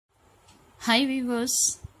Hi viewers,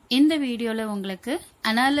 இந்த வீடியோல உங்களுக்கு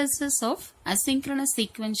analysis of asynchronous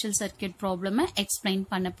sequential circuit problem explain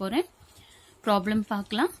பண்ண போறேன். Problem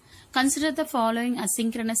பார்க்கலாம். Consider the following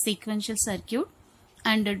asynchronous sequential circuit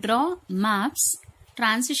and draw maps,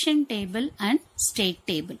 transition table and state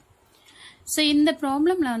table. So இந்த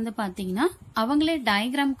problemல வந்து பாத்தீங்கன்னா அவங்களே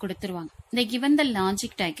diagram கொடுத்துருவாங்க. They given the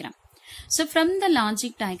logic diagram. So from the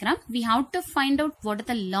logic diagram we have to find out what is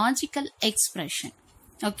the logical expression.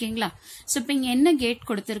 ஓகேங்களா? So இப்போ இங்கே என்ன gate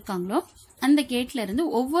கொடுத்துருக்காங்களோ அந்த கேட்ல இருந்து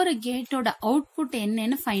ஒவ்வொரு கேட்டோட அவுட்புட்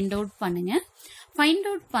என்னன்னு ஃபைண்ட் அவுட் பண்ணுங்க. ஃபைண்ட்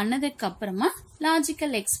அவுட் பண்ணதுக்கு அப்புறமா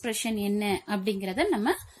லாஜிக்கல் எக்ஸ்பிரஷன் என்ன அப்படிங்கிறத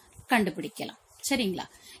நம்ம கண்டுபிடிக்கலாம். சரிங்களா?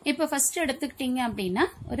 இப்போ ஃபர்ஸ்ட் எடுத்துக்கிட்டீங்க அப்படின்னா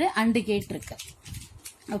ஒரு அண்டு கேட் இருக்கு.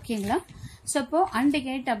 ஓகேங்களா? ஸோ இப்போ அண்டு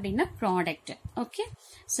கேட் அப்படின்னா ப்ராடக்ட். ஓகே,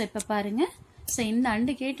 ஸோ இப்போ பாருங்க. ஸோ இந்த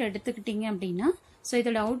அண்டு கேட் எடுத்துக்கிட்டீங்க அப்படின்னா ஸோ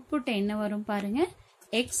இதோட அவுட்புட் என்ன வரும் பாருங்க,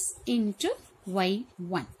 X into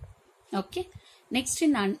y1. okay, next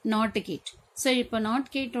in not gate. So இப்போ not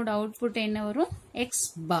gate oda output என்ன வரும், x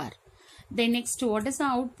bar. Then next what is the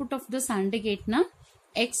output of this AND gate na,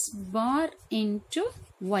 x bar into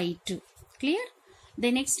y2. clear?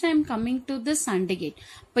 Then next I am coming to this AND gate.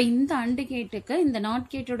 இப்போ இந்த AND gate க்கு இந்த not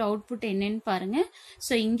gate oda output என்னன்னு பாருங்க.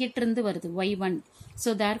 So இங்கிட்ட இருந்து வருது y1.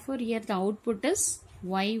 So therefore here the output is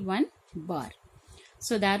y1 bar.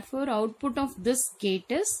 So therefore output of this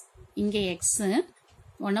gate is இங்க x,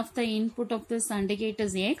 one of the input of this AND gate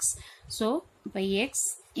is x, so by x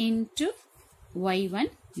into y1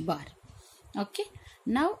 bar. Okay,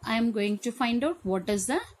 now I am going to find out what is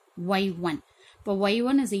the y1. இப்போ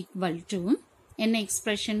y1 is equal to என்ன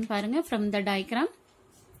expression பாருங்க from the diagram,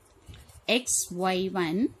 x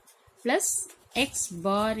y1 plus x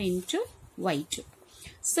bar into y2.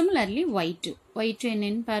 Similarly y2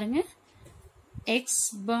 என்னன்னு பாருங்க, x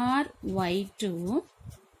bar y2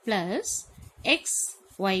 plus x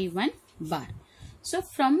y1 bar. So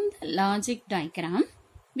from the logic diagram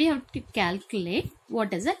we have to calculate what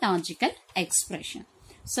is a logical expression.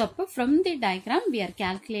 So from the diagram we are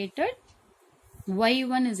calculated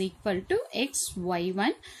y1 is equal to x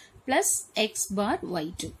y1 plus x bar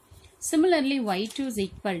y2. Similarly y2 is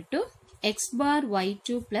equal to x bar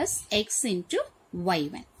y2 plus x into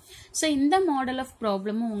y1. So இந்த model of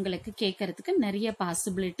ப்ராப்ளமும் உங்களுக்கு கேட்கறதுக்கு நிறைய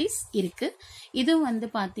possibilities இருக்கு. இது வந்து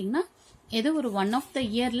பாத்தீங்கன்னா ஏதோ ஒரு ஒன் ஆஃப் த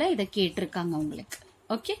இயர்ல இதை கேட்டிருக்காங்க உங்களுக்கு.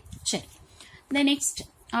 ஓகே, சரி. The next,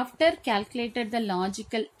 after calculated the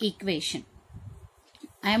logical equation,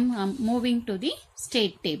 I am moving to the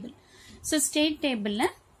state table. So state table ல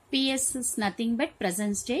PS is nothing but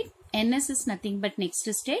present state, NS is nothing but next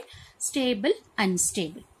state, stable,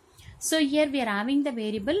 unstable. So here we are having the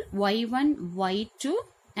variable y1, y2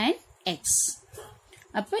 and x.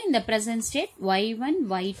 அப்போ இந்த present state y1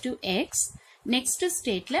 y2 x, next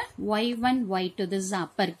state la y1 y2, this is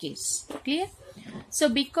upper case. clear? So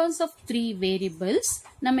because of 3 variables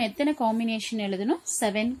நம்ம எத்தனை combination எழுதணும்,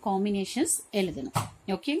 7 combinations எழுதணும்.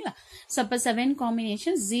 ஓகேங்களா? So அப்போ 7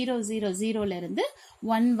 combinations 0 0 0 ல இருந்து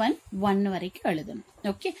 1 1 1 வரைக்கும் எழுதணும்.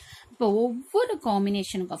 ஓகே, இப்போ ஒவ்வொரு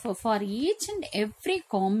combinationக்கு for each and every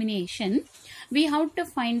combination we have to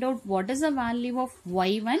find out what is the value of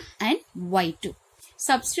y1 and y2.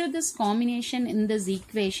 Substitute this combination in this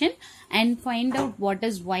equation and find out what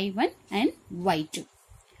is y1 and y2.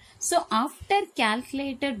 So after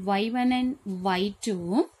calculated y1 and y2,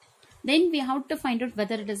 then we have to find out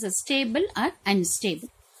whether it is a stable or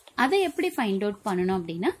unstable. அதை எப்படி find out பண்ணணும்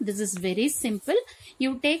அப்படின்னா, this is very simple.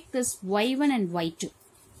 You take this y1 and y2.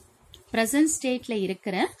 present stateல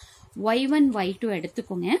இருக்கிற y1 y2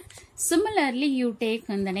 எடுத்துக்கோங்க. Similarly you take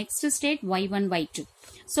in the next state y1 y2.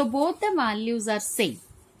 So both the values are same.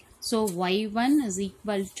 So y1 is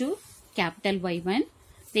equal to capital Y1,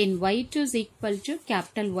 then y2 is equal to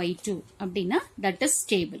capital Y2 அப்படின்னா that is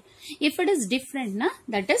stable. If it is different na,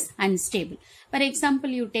 that is unstable. For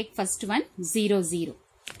example you take first one 0 0.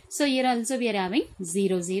 So here also we are having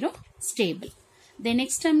 0 0 stable. Then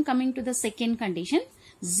next I am coming to the second condition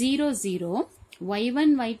 0 0, y1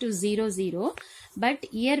 y2 0 0, but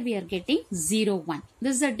here we are getting 0 1.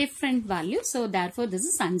 This is a different value, so therefore this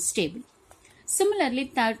is unstable. Similarly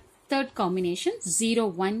third combination 0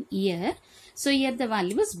 1 here, so here the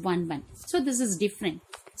value is 1 1, so this is different,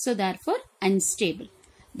 so therefore unstable.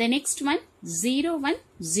 The next one 0 1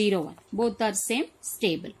 0 1, both are same,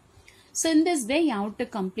 stable. So in this way you have to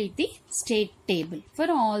complete the state table for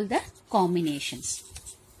all the combinations.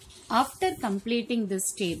 After completing this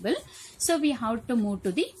table, so we have to move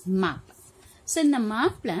to the map. So in the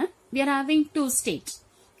map we are having 2 states,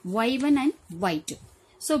 y1 and y2.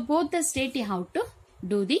 So both the state you have to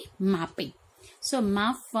do the mapping. So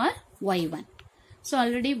map for y1. So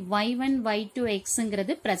already y1, y2, x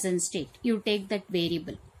ங்கிறது present state. You take that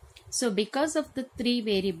variable. So because of the 3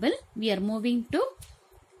 variable, we are moving to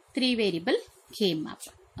 3 variable K map.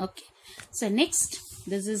 Okay. So next,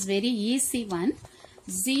 this is very easy one.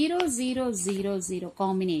 0, 0, 0, 0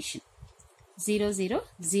 combination. 0, 0,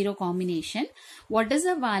 0 combination. What is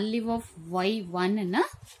the value of y1 in a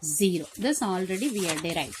 0? This already we are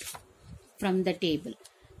derived from the table.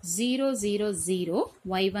 0, 0, 0,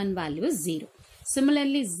 y1 value is 0.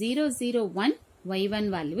 Similarly, 0, 0, 1, y1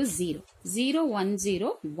 value is 0. 0, 1,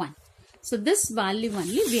 0, 1. So this value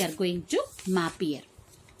only we are going to map here.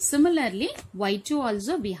 Similarly, y2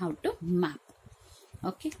 also we have to map.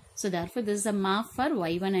 Okay. So therefore, this is a map for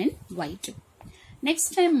y1 and y2.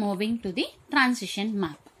 Next, I am moving to the transition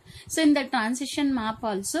map. So in the transition map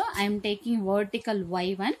also, I am taking vertical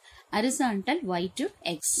y1, horizontal y2,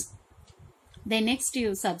 x. Then next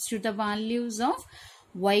you substitute the values of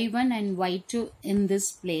y1 and y2 in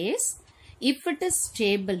this place. If it is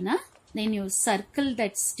stable, then you circle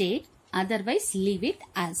that state, otherwise leave it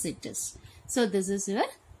as it is. So this is your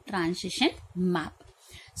transition map.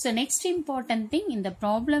 So next important thing, in the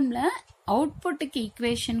problem la output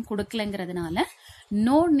equation kudukklengiradhanaala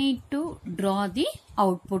no need to draw the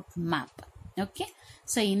output map. Okay.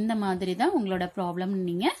 So இந்த மாதிரி தான் உங்களோட problem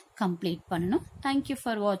நீங்க complete பண்ணணும். Thank you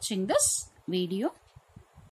for watching this video.